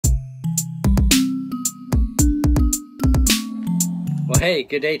Hey,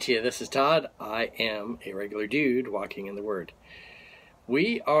 good day to you. This is Todd. I am a regular dude walking in the Word.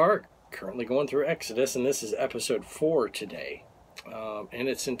 We are currently going through Exodus, and this is episode 4 today. And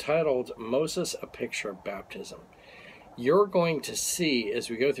it's entitled Moses, a Picture of Baptism. You're going to see as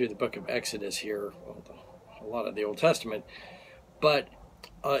we go through the book of Exodus here, a lot of the Old Testament, but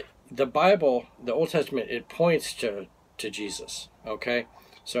the Bible, the Old Testament, it points to Jesus, okay?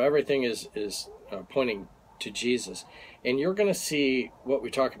 So everything is pointing to Jesus. And you're going to see what we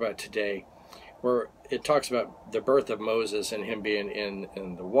talk about today, where it talks about the birth of Moses and him being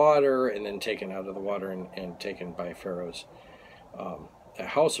in the water and then taken out of the water and taken by Pharaoh's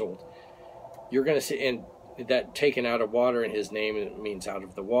household. You're going to see, and that taken out of water, and his name means out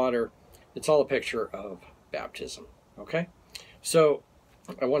of the water. It's all a picture of baptism, okay? So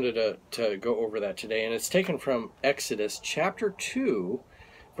I wanted to go over that today, and it's taken from Exodus chapter 2,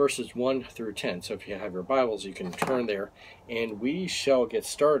 verses 1 through 10. So if you have your Bibles, you can turn there, and we shall get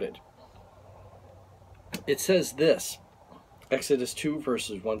started. It says this, Exodus 2,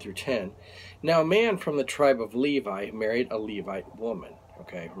 verses 1 through 10. Now a man from the tribe of Levi married a Levite woman.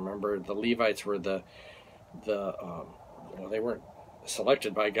 Okay, remember the Levites were they weren't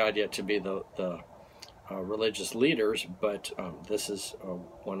selected by God yet to be the religious leaders, but this is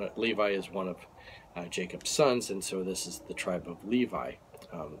Levi is one of Jacob's sons, and so this is the tribe of Levi.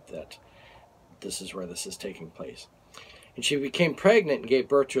 That this is where this is taking place. And she became pregnant and gave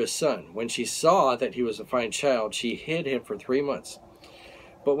birth to a son. When she saw that he was a fine child, she hid him for 3 months.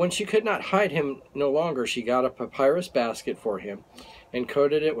 But when she could not hide him no longer, she got a papyrus basket for him and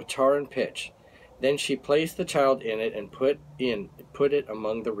coated it with tar and pitch. Then she placed the child in it and put it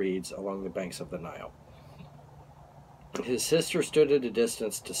among the reeds along the banks of the Nile. His sister stood at a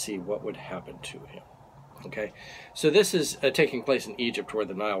distance to see what would happen to him. Okay, so this is taking place in Egypt, where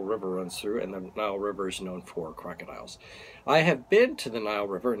the Nile River runs through, and the Nile River is known for crocodiles. I have been to the Nile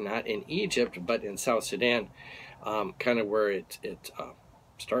River, not in Egypt, but in South Sudan, kind of where it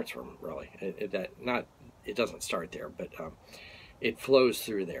starts from, really. It doesn't start there, but it flows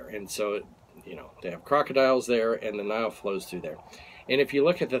through there, and so they have crocodiles there, and the Nile flows through there. And if you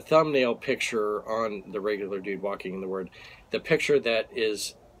look at the thumbnail picture on the Regular Dude Walking in the Word, the picture that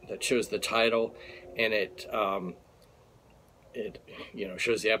shows the title, and it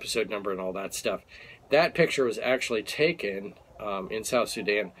shows the episode number and all that stuff. That picture was actually taken in South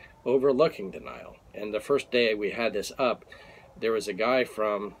Sudan overlooking the Nile. And the first day we had this up, there was a guy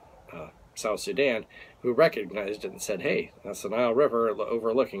from South Sudan who recognized it and said, hey, that's the Nile River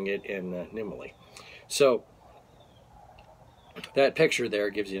overlooking it in Nimali. So that picture there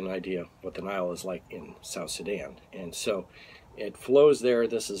gives you an idea what the Nile is like in South Sudan. And so it flows there.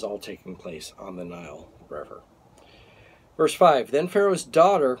 This is all taking place on the Nile River. Verse 5, Then Pharaoh's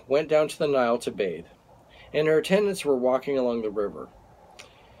daughter went down to the Nile to bathe, and her attendants were walking along the river.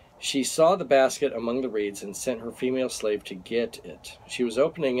 She saw the basket among the reeds and sent her female slave to get it. She was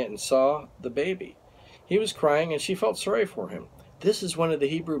opening it and saw the baby. He was crying, and she felt sorry for him. This is one of the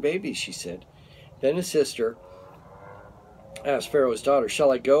Hebrew babies, she said. Then his sister asked Pharaoh's daughter,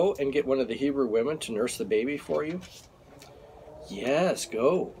 Shall I go and get one of the Hebrew women to nurse the baby for you? Yes,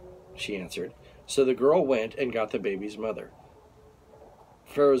 go, she answered. So the girl went and got the baby's mother.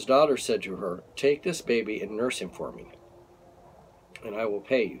 Pharaoh's daughter said to her, Take this baby and nurse him for me, and I will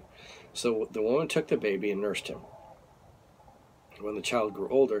pay you. So the woman took the baby and nursed him. When the child grew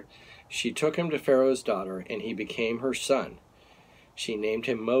older, she took him to Pharaoh's daughter, and he became her son. She named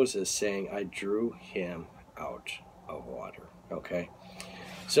him Moses, saying, I drew him out of water. Okay.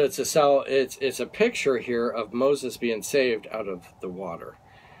 So it's a picture here of Moses being saved out of the water.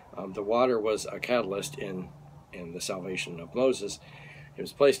 The water was a catalyst in the salvation of Moses. He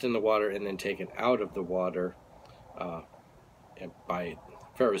was placed in the water and then taken out of the water by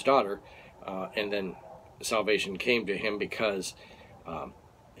Pharaoh's daughter, and then salvation came to him because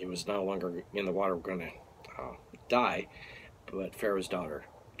he was no longer in the water going to die, but Pharaoh's daughter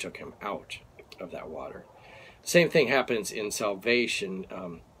took him out of that water. Same thing happens in salvation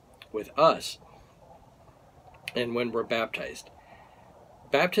with us and when we're baptized.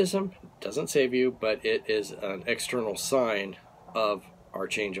 Baptism doesn't save you, but it is an external sign of our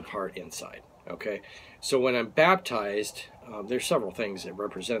change of heart inside. Okay, so when I'm baptized, there's several things it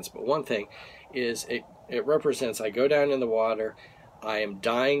represents, but one thing is it represents I go down in the water, I am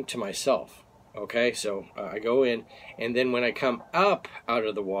dying to myself. Okay, so I go in, and then when I come up out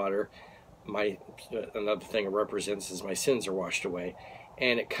of the water, another thing it represents is my sins are washed away,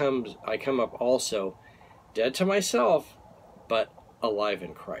 and I come up also dead to myself, but alive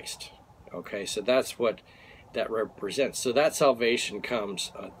in Christ. Okay, so that's what that represents. So that salvation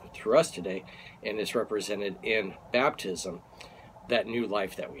comes through us today, and is represented in baptism. that new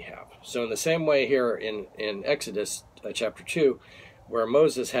life that we have. So in the same way here in Exodus chapter 2, where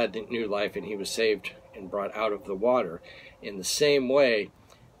Moses had new life and he was saved and brought out of the water, in the same way,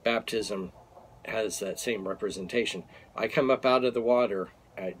 baptism has that same representation. I come up out of the water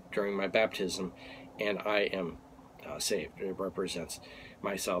during my baptism, and I am saved. It represents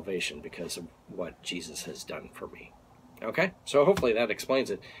my salvation because of what Jesus has done for me. Okay, so hopefully that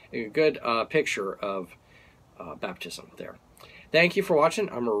explains it. A good picture of baptism there. Thank you for watching.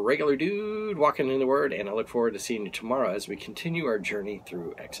 I'm a regular dude walking in the Word, and I look forward to seeing you tomorrow as we continue our journey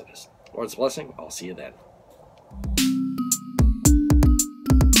through Exodus. Lord's blessing. I'll see you then.